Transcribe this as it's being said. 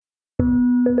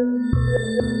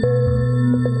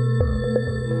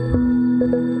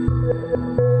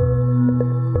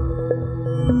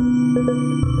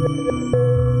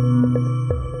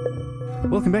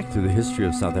Welcome back to the History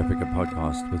of South Africa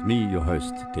podcast with me, your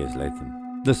host, Des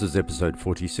Latham. This is episode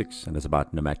 46 and it's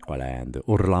about Namaqualand, the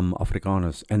Oorlam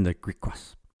Afrikaaners and the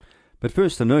Griquas. But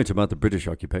first a note about the British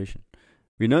occupation.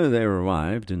 We know they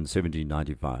arrived in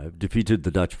 1795, defeated the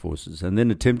Dutch forces and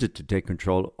then attempted to take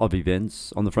control of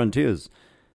events on the frontiers.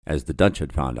 As the Dutch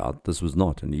had found out, this was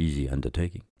not an easy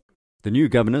undertaking. The new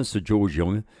Governor Sir George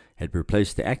Yonge had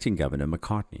replaced the acting Governor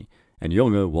Macartney, and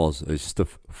Yonge was a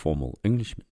stiff, formal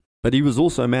Englishman. But he was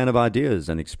also a man of ideas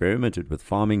and experimented with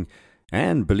farming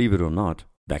and, believe it or not,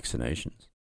 vaccinations.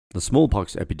 The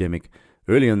smallpox epidemic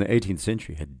early in the 18th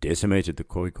century had decimated the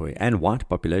Khoekhoe and white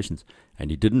populations,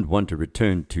 and he didn't want to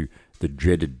return to the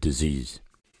dreaded disease.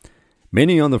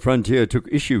 Many on the frontier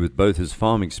took issue with both his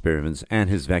farm experiments and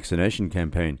his vaccination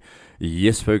campaign.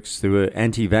 Yes, folks, there were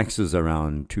anti-vaxxers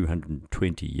around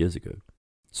 220 years ago.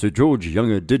 Sir George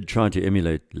Yonge did try to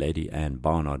emulate Lady Anne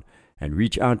Barnard and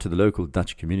reach out to the local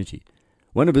Dutch community.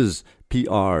 One of his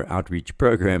PR outreach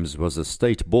programs was a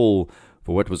state ball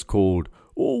for what was called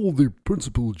All the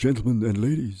Principal Gentlemen and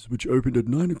Ladies, which opened at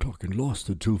 9 o'clock and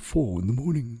lasted till 4 in the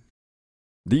morning.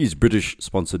 These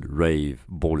British-sponsored rave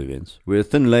ball events were a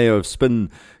thin layer of spin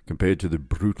compared to the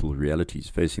brutal realities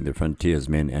facing the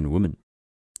frontiersmen and women.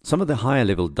 Some of the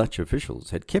higher-level Dutch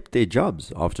officials had kept their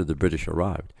jobs after the British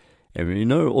arrived, and we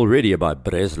know already about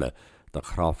Bresler, the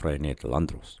Graafreinet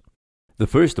Landros. The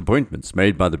first appointments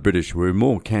made by the British were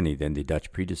more canny than their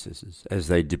Dutch predecessors, as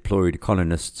they deployed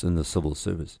colonists in the civil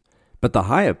service. But the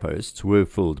higher posts were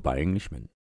filled by Englishmen.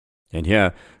 And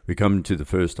here we come to the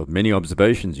first of many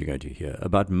observations you're going to hear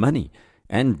about money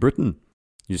and Britain.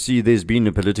 You see, there's been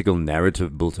a political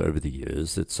narrative built over the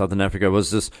years that Southern Africa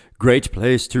was this great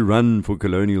place to run for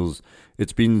colonials.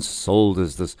 It's been sold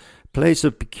as this place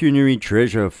of pecuniary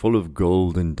treasure full of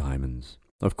gold and diamonds.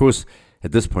 Of course,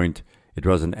 at this point, it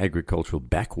was an agricultural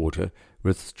backwater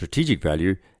with strategic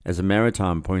value as a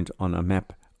maritime point on a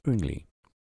map only.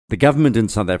 The government in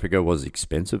South Africa was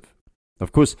expensive.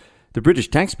 Of course, the British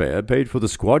taxpayer paid for the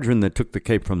squadron that took the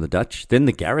Cape from the Dutch, then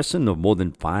the garrison of more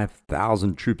than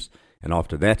 5,000 troops, and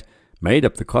after that, made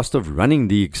up the cost of running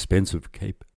the expensive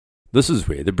Cape. This is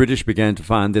where the British began to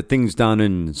find that things down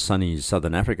in sunny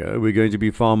Southern Africa were going to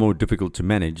be far more difficult to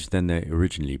manage than they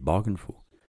originally bargained for.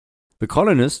 The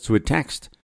colonists were taxed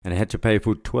and had to pay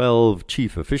for 12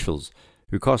 chief officials,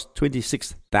 who cost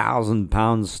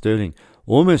 £26,000 sterling,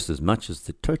 almost as much as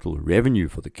the total revenue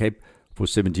for the Cape for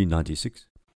 1796.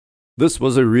 This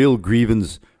was a real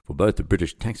grievance for both the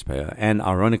British taxpayer and,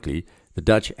 ironically, the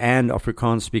Dutch and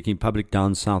Afrikaans-speaking public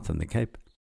down south in the Cape.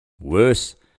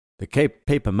 Worse, the Cape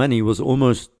paper money was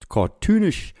almost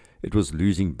cartoonish. It was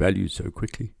losing value so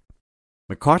quickly.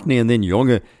 Macartney and then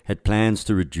Yonge had plans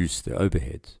to reduce their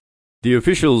overheads. The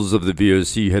officials of the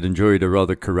VOC had enjoyed a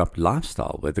rather corrupt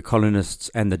lifestyle where the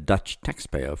colonists and the Dutch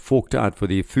taxpayer forked out for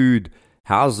their food,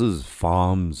 houses,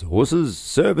 farms, horses,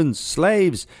 servants,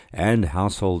 slaves, and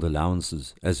household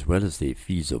allowances, as well as their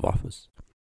fees of office.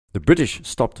 The British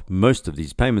stopped most of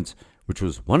these payments, which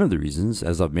was one of the reasons,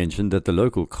 as I've mentioned, that the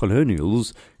local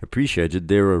colonials appreciated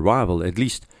their arrival, at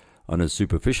least on a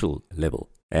superficial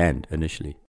level, and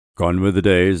initially. Gone were the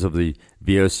days of the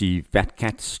VOC fat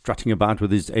cat strutting about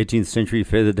with his 18th century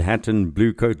feathered hat and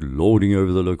blue coat lording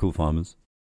over the local farmers.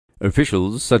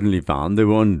 Officials suddenly found they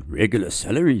were on regular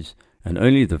salaries, and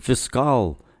only the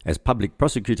fiscal, as public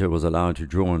prosecutor, was allowed to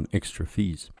draw on extra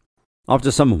fees.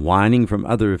 After some whining from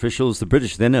other officials, the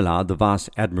British then allowed the Vice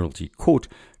Admiralty Court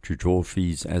to draw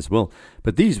fees as well,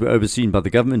 but these were overseen by the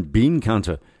government bean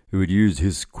counter, who would use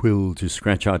his quill to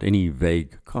scratch out any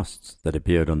vague costs that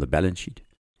appeared on the balance sheet.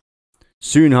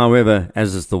 Soon, however,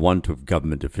 as is the wont of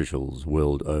government officials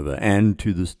world over, and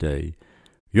to this day,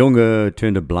 Yonge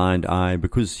turned a blind eye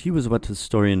because he was what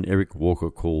historian Eric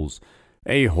Walker calls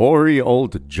a hoary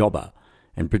old jobber,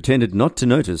 and pretended not to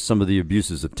notice some of the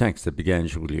abuses of tax that began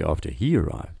shortly after he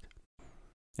arrived.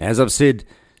 As I've said,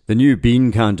 the new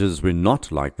bean counters were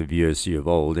not like the VOC of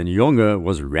old, and Yonge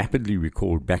was rapidly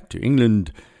recalled back to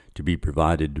England to be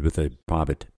provided with a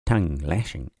private tongue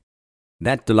lashing.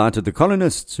 That delighted the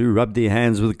colonists, who rubbed their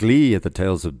hands with glee at the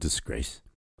tales of disgrace.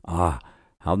 Ah,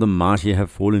 how the mighty have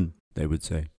fallen, they would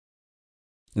say.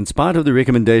 In spite of the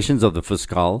recommendations of the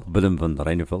fiscal, Willem van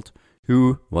Reineveld,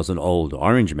 who was an old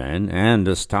Orange man and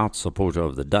a stout supporter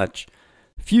of the Dutch,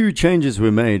 few changes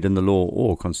were made in the law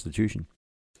or constitution.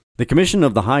 The commission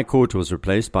of the High Court was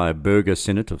replaced by a burgher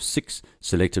senate of 6,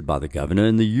 selected by the governor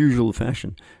in the usual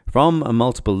fashion, from a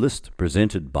multiple list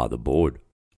presented by the board.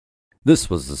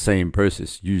 This was the same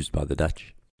process used by the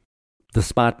Dutch.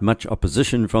 Despite much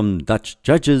opposition from Dutch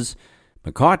judges,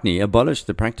 Macartney abolished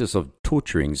the practice of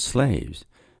torturing slaves.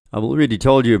 I've already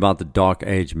told you about the Dark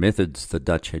Age methods the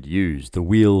Dutch had used, the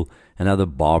wheel and other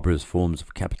barbarous forms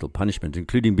of capital punishment,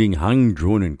 including being hung,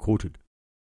 drawn and quartered.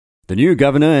 The new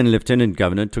governor and lieutenant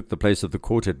governor took the place of the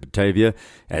court at Batavia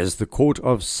as the Court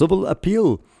of Civil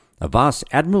Appeal. A vast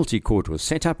admiralty court was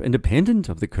set up independent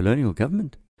of the colonial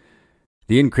government.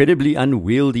 The incredibly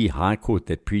unwieldy High Court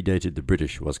that predated the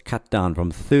British was cut down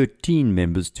from 13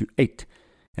 members to 8,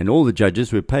 and all the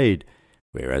judges were paid,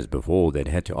 whereas before they'd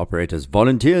had to operate as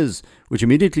volunteers, which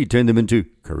immediately turned them into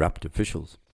corrupt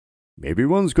officials.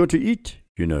 Everyone's got to eat,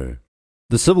 you know.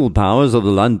 The civil powers of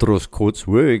the Landdros courts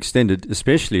were extended,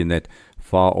 especially in that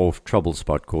far-off trouble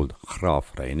spot called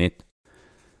Graaf Reinet.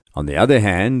 On the other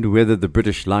hand, whether the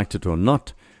British liked it or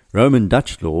not, Roman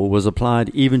Dutch law was applied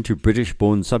even to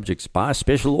British-born subjects by a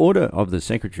special order of the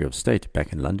Secretary of State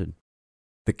back in London.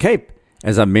 The Cape,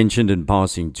 as I mentioned in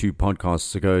passing 2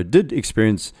 podcasts ago, did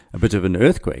experience a bit of an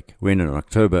earthquake when in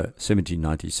October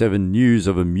 1797 news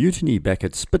of a mutiny back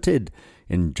at Spithead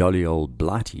in jolly old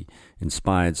Blighty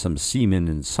inspired some seamen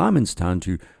in Simonstown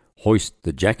to hoist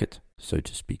the jacket, so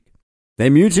to speak. They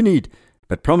mutinied,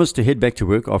 but promised to head back to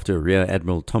work after Rear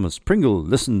Admiral Thomas Pringle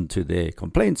listened to their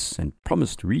complaints and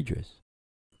promised redress.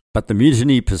 But the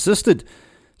mutiny persisted,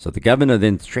 so the governor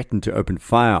then threatened to open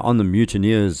fire on the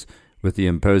mutineers with the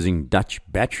imposing Dutch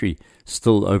battery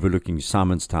still overlooking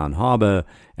Simonstown Harbour,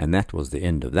 and that was the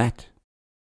end of that.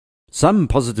 Some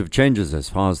positive changes as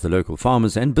far as the local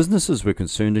farmers and businesses were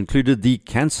concerned included the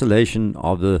cancellation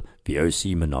of the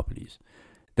VOC monopolies.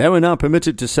 They were now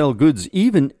permitted to sell goods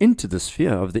even into the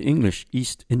sphere of the English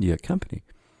East India Company.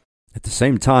 At the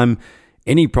same time,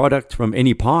 any product from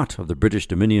any part of the British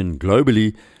Dominion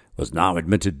globally was now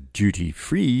admitted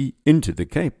duty-free into the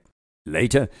Cape.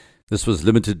 Later, this was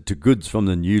limited to goods from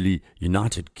the newly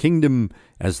United Kingdom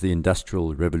as the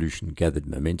Industrial Revolution gathered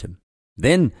momentum.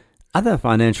 Then, other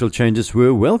financial changes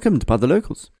were welcomed by the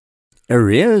locals.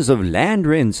 Arrears of land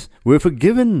rents were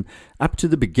forgiven up to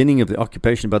the beginning of the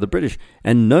occupation by the British,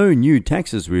 and no new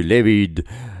taxes were levied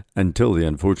until the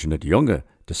unfortunate Yonge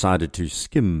decided to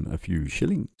skim a few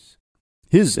shillings.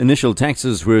 His initial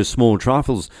taxes were small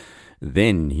trifles.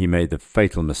 Then he made the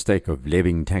fatal mistake of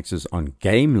levying taxes on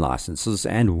game licenses,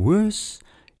 and worse,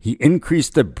 he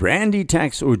increased the brandy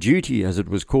tax, or duty as it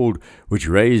was called, which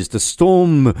raised a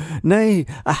storm, nay,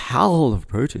 a howl of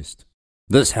protest.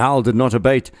 This howl did not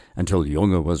abate until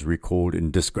Yonge was recalled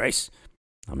in disgrace.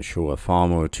 I'm sure a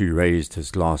farmer or two raised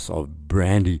his glass of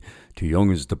brandy to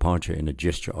Yonge's departure in a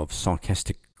gesture of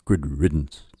sarcastic good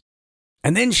riddance.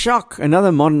 And then shock!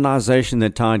 Another modernization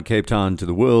that tied Cape Town to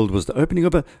the world was the opening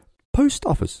of a post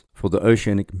office for the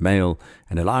Oceanic Mail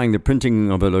and allowing the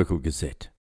printing of a local gazette.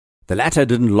 The latter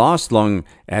didn't last long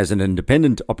as an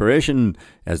independent operation,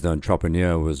 as the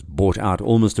entrepreneur was bought out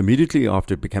almost immediately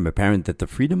after it became apparent that the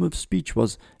freedom of speech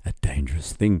was a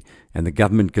dangerous thing, and the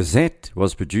government gazette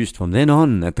was produced from then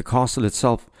on at the castle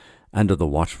itself under the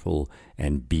watchful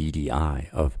and beady eye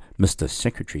of Mr.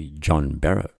 Secretary John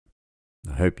Barrow.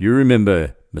 I hope you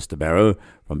remember Mr. Barrow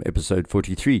from episode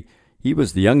 43. He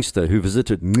was the youngster who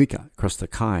visited Einiqua across the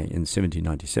Khai in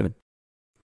 1797.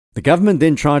 The government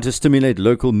then tried to stimulate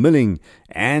local milling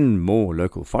and more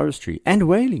local forestry and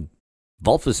whaling.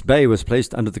 Walvis Bay was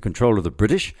placed under the control of the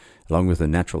British, along with the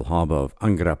natural harbour of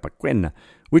Angra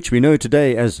which we know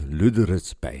today as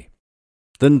Luderitz Bay.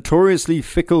 The notoriously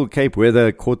fickle Cape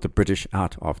weather caught the British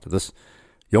out after this.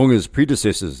 Yonge's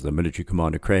predecessors, the military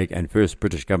commander Craig and first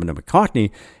British Governor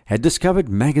Macartney, had discovered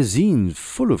magazines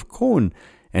full of corn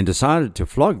and decided to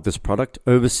flog this product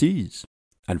overseas.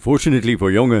 Unfortunately for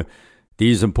Yonge,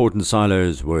 these important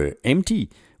silos were empty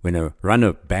when a run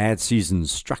of bad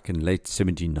seasons struck in late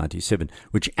 1797,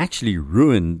 which actually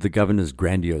ruined the governor's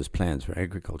grandiose plans for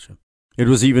agriculture. It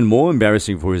was even more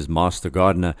embarrassing for his master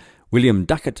gardener, William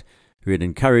Duckett, who had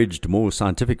encouraged more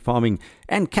scientific farming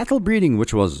and cattle breeding,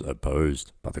 which was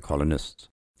opposed by the colonists.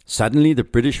 Suddenly, the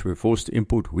British were forced to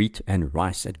import wheat and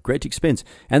rice at great expense,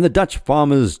 and the Dutch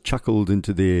farmers chuckled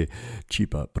into their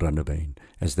cheaper brandewyn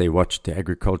as they watched the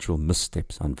agricultural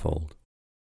missteps unfold.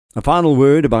 A final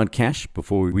word about cash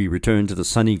before we return to the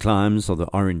sunny climes of the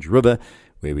Orange River,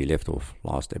 where we left off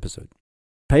last episode.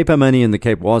 Paper money in the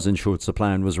Cape was in short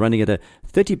supply and was running at a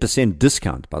 30%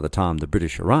 discount by the time the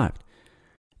British arrived.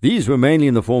 These were mainly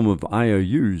in the form of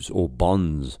IOUs or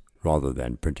bonds rather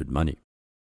than printed money.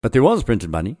 But there was printed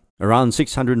money. Around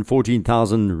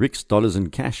 614,000 Rix dollars in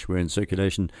cash were in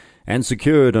circulation and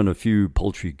secured on a few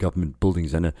paltry government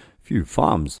buildings and a few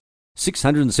farms.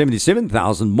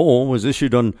 677,000 more was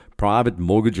issued on private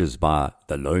mortgages by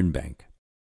the Loan Bank.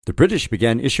 The British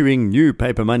began issuing new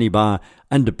paper money by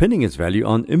underpinning its value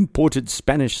on imported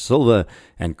Spanish silver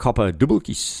and copper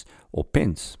dubbeltjies or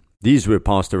pence. These were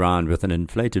passed around with an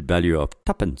inflated value of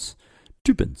tuppence,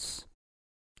 twopence.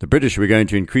 The British were going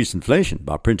to increase inflation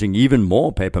by printing even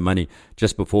more paper money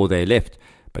just before they left,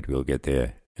 but we'll get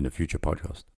there in a future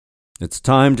podcast. It's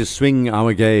time to swing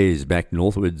our gaze back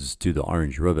northwards to the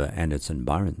Orange River and its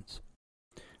environs.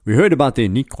 We heard about the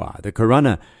Einiqua, the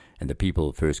Korana, and the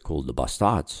people first called the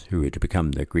Bastaards, who were to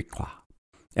become the Griqua.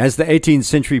 As the 18th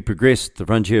century progressed, the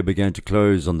frontier began to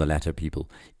close on the latter people,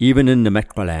 even in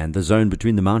Namaqualand, the zone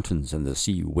between the mountains and the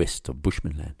sea west of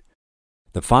Bushmanland.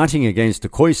 The fighting against the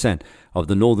Khoisan of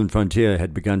the northern frontier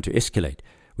had begun to escalate,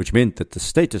 which meant that the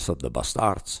status of the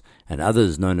Bastaards and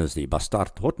others known as the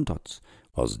Bastaard Hottentots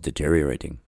was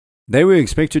deteriorating. They were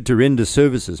expected to render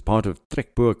service as part of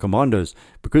trekboer commandos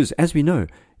because, as we know,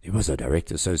 there was a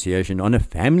direct association on a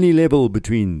family level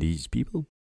between these people.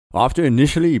 After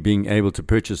initially being able to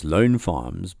purchase loan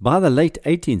farms, by the late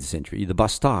 18th century, the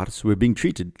Bastaards were being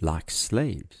treated like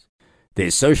slaves.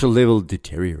 Their social level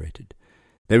deteriorated.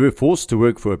 They were forced to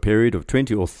work for a period of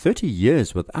 20 or 30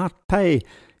 years without pay,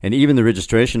 and even the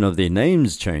registration of their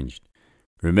names changed.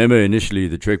 Remember, initially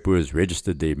the trekboers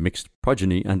registered their mixed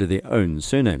progeny under their own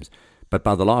surnames, but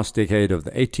by the last decade of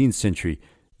the 18th century,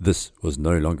 this was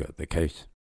no longer the case.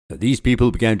 So these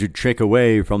people began to trek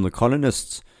away from the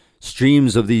colonists.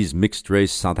 Streams of these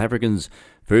mixed-race South Africans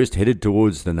first headed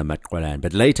towards the Namaqualand,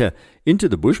 but later into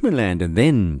the Bushmanland and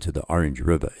then to the Orange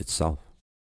River itself.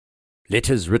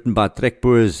 Letters written by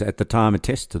trekboers at the time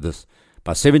attest to this.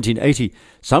 By 1780,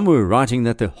 some were writing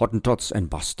that the Hottentots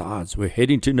and Bastaards were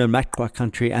heading to Namaqualand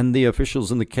country, and the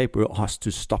officials in the Cape were asked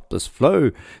to stop this flow.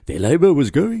 Their labour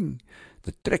was going.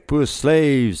 The trekboer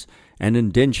slaves and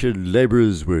indentured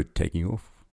labourers were taking off.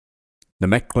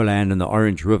 Namaqualand and the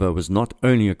Orange River was not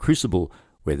only a crucible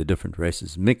where the different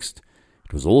races mixed,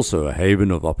 it was also a haven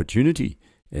of opportunity,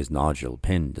 as Nigel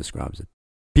Penn describes it.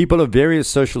 People of various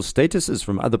social statuses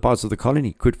from other parts of the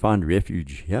colony could find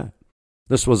refuge here.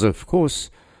 This was, of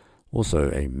course, also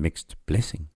a mixed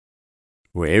blessing.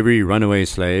 For every runaway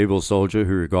slave or soldier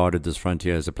who regarded this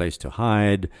frontier as a place to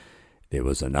hide, there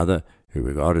was another who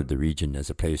regarded the region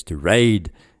as a place to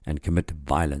raid and commit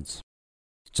violence.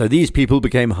 So these people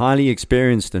became highly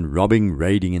experienced in robbing,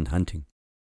 raiding, and hunting.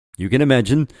 You can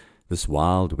imagine this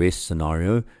Wild West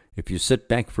scenario if you sit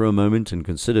back for a moment and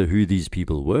consider who these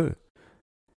people were.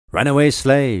 Runaway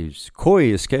slaves,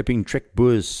 Khoi escaping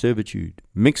trekboers' servitude,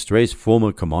 mixed-race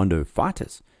former commando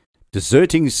fighters,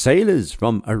 deserting sailors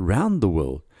from around the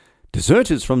world,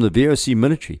 deserters from the VOC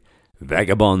military,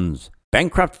 vagabonds,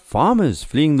 bankrupt farmers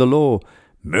fleeing the law,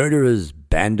 murderers,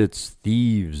 bandits,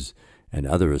 thieves, and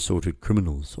other assorted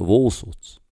criminals of all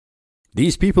sorts.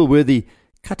 These people were the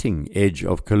cutting edge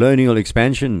of colonial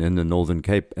expansion in the Northern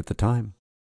Cape at the time.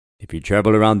 If you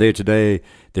travel around there today,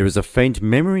 there is a faint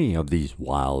memory of these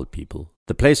wild people.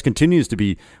 The place continues to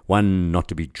be one not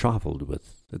to be trifled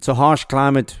with. It's a harsh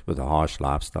climate with a harsh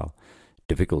lifestyle,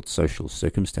 difficult social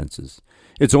circumstances.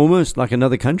 It's almost like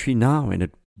another country now, and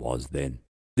it was then.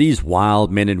 These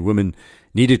wild men and women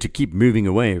needed to keep moving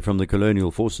away from the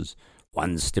colonial forces,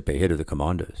 one step ahead of the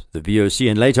commandos, the VOC,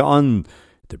 and later on,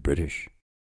 the British.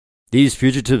 These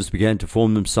fugitives began to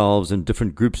form themselves in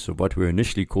different groups of what were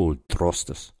initially called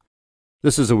drosters.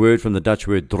 This is a word from the Dutch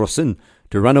word drossen,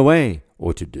 to run away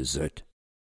or to desert.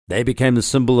 They became the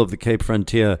symbol of the Cape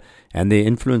frontier, and their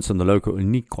influence on the local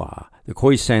Einiqua, the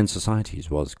Khoisan societies,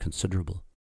 was considerable.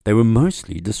 They were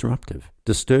mostly disruptive,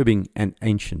 disturbing an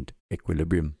ancient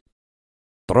equilibrium.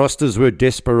 Drosters were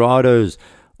desperados,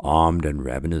 armed and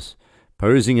ravenous,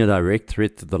 posing a direct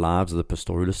threat to the lives of the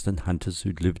pastoralists and hunters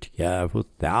who'd lived here for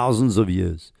thousands of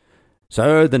years.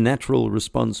 So the natural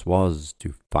response was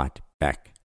to fight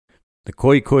back. The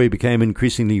Khoekhoe became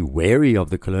increasingly wary of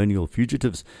the colonial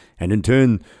fugitives, and in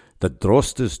turn the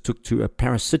drosters took to a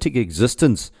parasitic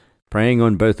existence, preying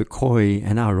on both the Khoi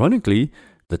and, ironically,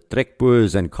 the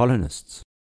trekboers and colonists.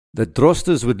 The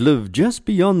drosters would live just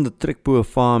beyond the trekboer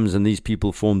farms, and these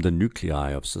people formed the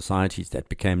nuclei of societies that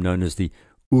became known as the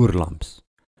Oorlams.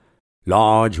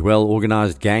 Large,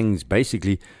 well-organized gangs,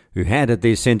 basically, who had at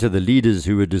their center the leaders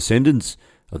who were descendants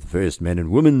of the first men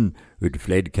and women who'd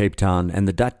fled Cape Town and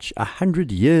the Dutch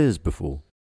 100 years before.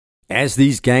 As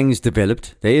these gangs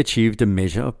developed, they achieved a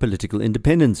measure of political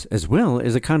independence, as well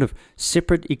as a kind of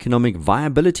separate economic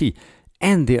viability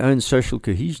and their own social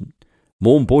cohesion.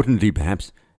 More importantly,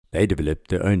 perhaps, they developed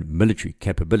their own military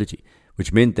capability,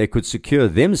 which meant they could secure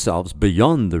themselves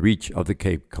beyond the reach of the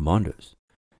Cape commandos.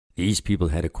 These people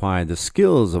had acquired the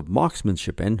skills of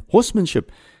marksmanship and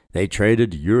horsemanship. They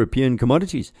traded European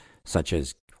commodities, such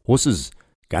as horses,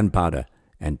 gunpowder,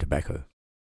 and tobacco.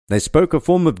 They spoke a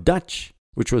form of Dutch,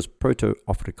 which was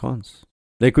Proto-Afrikaans.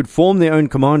 They could form their own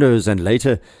commandos, and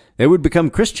later they would become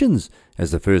Christians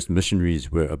as the first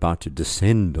missionaries were about to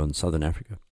descend on southern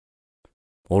Africa.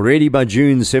 Already by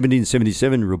June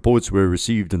 1777, reports were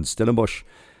received in Stellenbosch.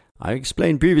 I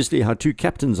explained previously how two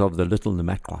captains of the little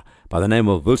Namaqualand by the name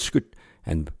of Wilskut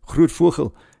and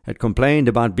Groot had complained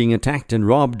about being attacked and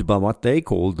robbed by what they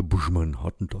called the Bushman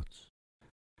Hottentots.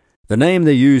 The name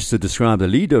they used to describe the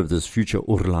leader of this future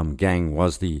Oorlam gang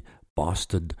was the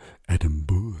bastard Adam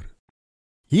Boer.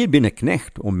 He had been a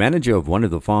knecht or manager of one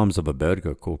of the farms of a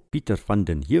burger called Pieter van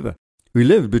den Heever, who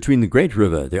lived between the Great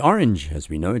River, the Orange as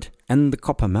we know it, and the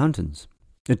Copper Mountains.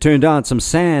 It turned out some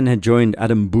San had joined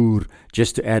Adam Boer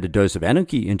just to add a dose of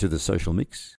anarchy into the social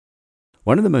mix.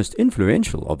 One of the most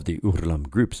influential of the Oorlam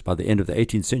groups by the end of the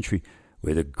 18th century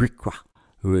were the Griqua,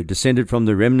 who were descended from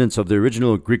the remnants of the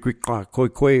original Grigriqua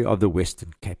Khoekhoe of the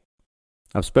Western Cape.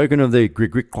 I've spoken of the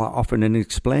Grigriqua often and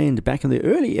explained back in the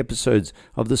early episodes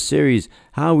of this series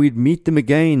how we'd meet them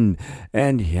again,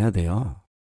 and here they are.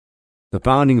 The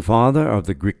founding father of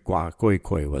the Griqua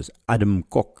Khoekhoe was Adam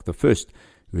Kok the First,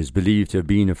 who is believed to have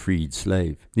been a freed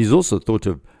slave. He's also thought to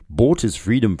have bought his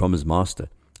freedom from his master,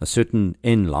 a certain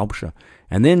N. Laubscher,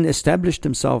 and then established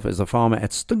himself as a farmer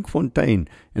at Stinkfontein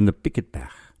in the Piketberg.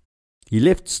 He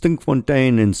left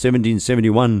Stinkfontein in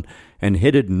 1771 and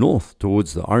headed north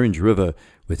towards the Orange River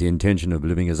with the intention of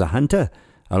living as a hunter,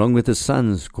 along with his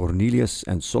sons Cornelius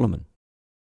and Solomon.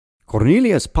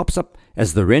 Cornelius pops up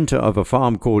as the renter of a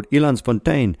farm called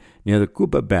Elandsfontein near the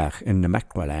Koeberberg in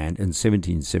Namaqualand in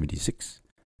 1776.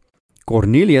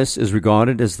 Cornelius is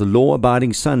regarded as the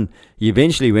law-abiding son. He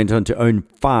eventually went on to own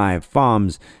 5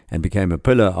 farms and became a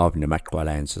pillar of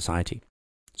Namaqualand society.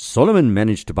 Solomon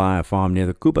managed to buy a farm near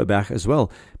the Koeberberg as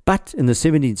well, but in the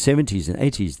 1770s and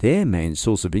 80s their main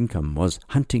source of income was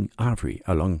hunting ivory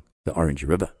along the Orange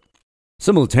River.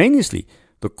 Simultaneously,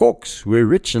 the Koks were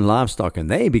rich in livestock and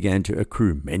they began to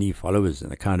accrue many followers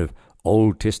in a kind of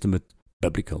Old Testament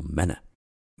biblical manner.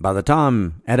 By the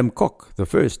time Adam Kok the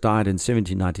First died in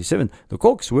 1797, the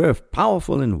Koks were a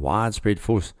powerful and widespread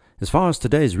force as far as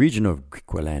today's region of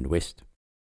Griqualand West.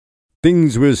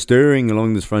 Things were stirring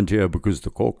along this frontier because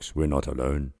the Koks were not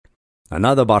alone.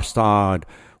 Another Bastaard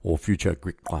or future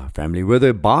Griqua family were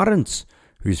the Bastaards,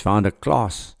 whose founder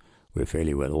Klaas were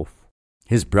fairly well off.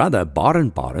 His brother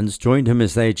Bastaards joined him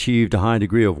as they achieved a high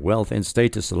degree of wealth and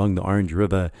status along the Orange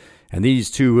River, and these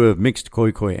two were of mixed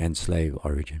Khoikhoi and slave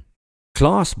origin.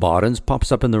 Klaas Bastaards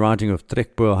pops up in the writing of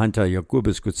trekboer hunter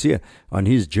Jacobus Coetzee on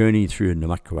his journey through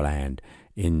Namaqualand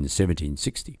in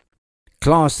 1760.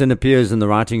 Klaas then appears in the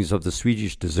writings of the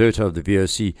Swedish deserter of the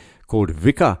VOC called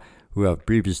Vicka, who I've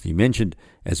previously mentioned,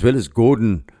 as well as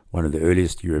Gordon, one of the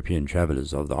earliest European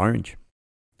travellers of the Orange.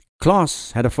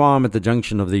 Klaas had a farm at the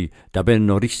junction of the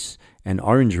Dabben-Norris and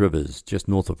Orange Rivers just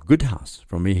north of Goodhouse,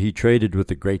 from where he traded with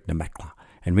the great Namaqualand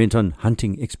and went on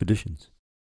hunting expeditions.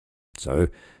 So,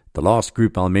 the last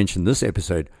group I'll mention this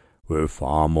episode were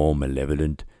far more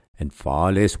malevolent and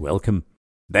far less welcome.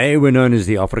 They were known as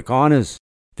the Afrikaners.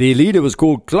 Their leader was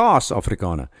called Klaas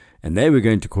Afrikaner, and they were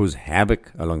going to cause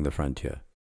havoc along the frontier.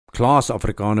 Klaas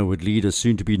Afrikaner would lead a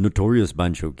soon-to-be notorious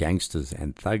bunch of gangsters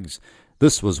and thugs.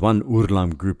 This was one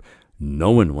Oorlam group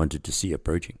no one wanted to see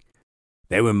approaching.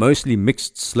 They were mostly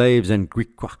mixed slaves and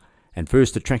Griqua, and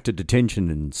first attracted attention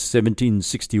in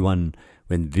 1761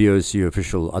 when VOC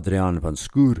official Adriaan van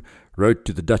Schoor wrote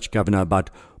to the Dutch governor about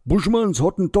Bushman's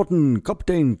Hottentotten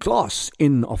Kaptein Klaas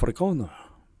in Afrikaner.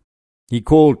 He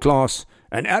called Klaas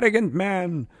an arrogant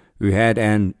man who had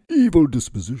an evil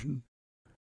disposition.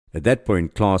 At that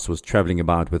point, Klaas was travelling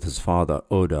about with his father,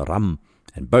 Oude Ram,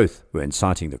 and both were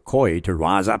inciting the Khoi to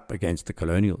rise up against the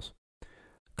colonials.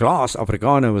 Klaas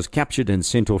Afrikaner was captured and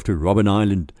sent off to Robben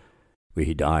Island, where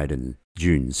he died in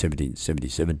June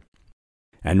 1777.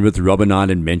 And with Robben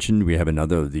Island mentioned, we have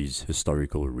another of these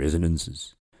historical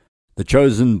resonances. The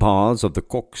chosen paths of the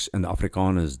Koks and the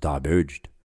Afrikaners diverged.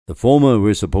 The former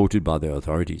were supported by the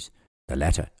authorities, the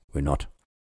latter were not.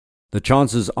 The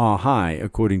chances are high,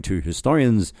 according to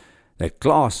historians, that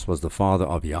Klaas was the father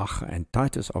of Jaag and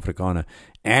Titus Afrikaner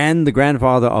and the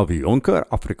grandfather of Jonker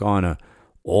Afrikaner,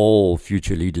 all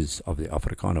future leaders of the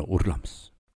Afrikaner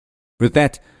Oorlams. With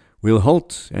that, we'll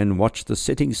halt and watch the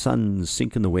setting sun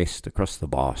sink in the west across the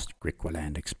vast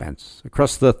Griqualand expanse,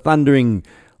 across the thundering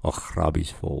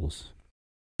Oorlams Falls.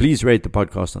 Please rate the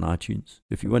podcast on iTunes.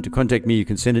 If you want to contact me, you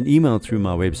can send an email through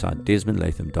my website,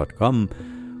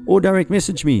 desmondlatham.com, or direct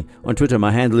message me on Twitter.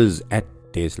 My handle is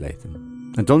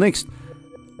 @DesLatham. Until next,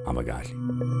 I'm a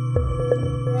guy.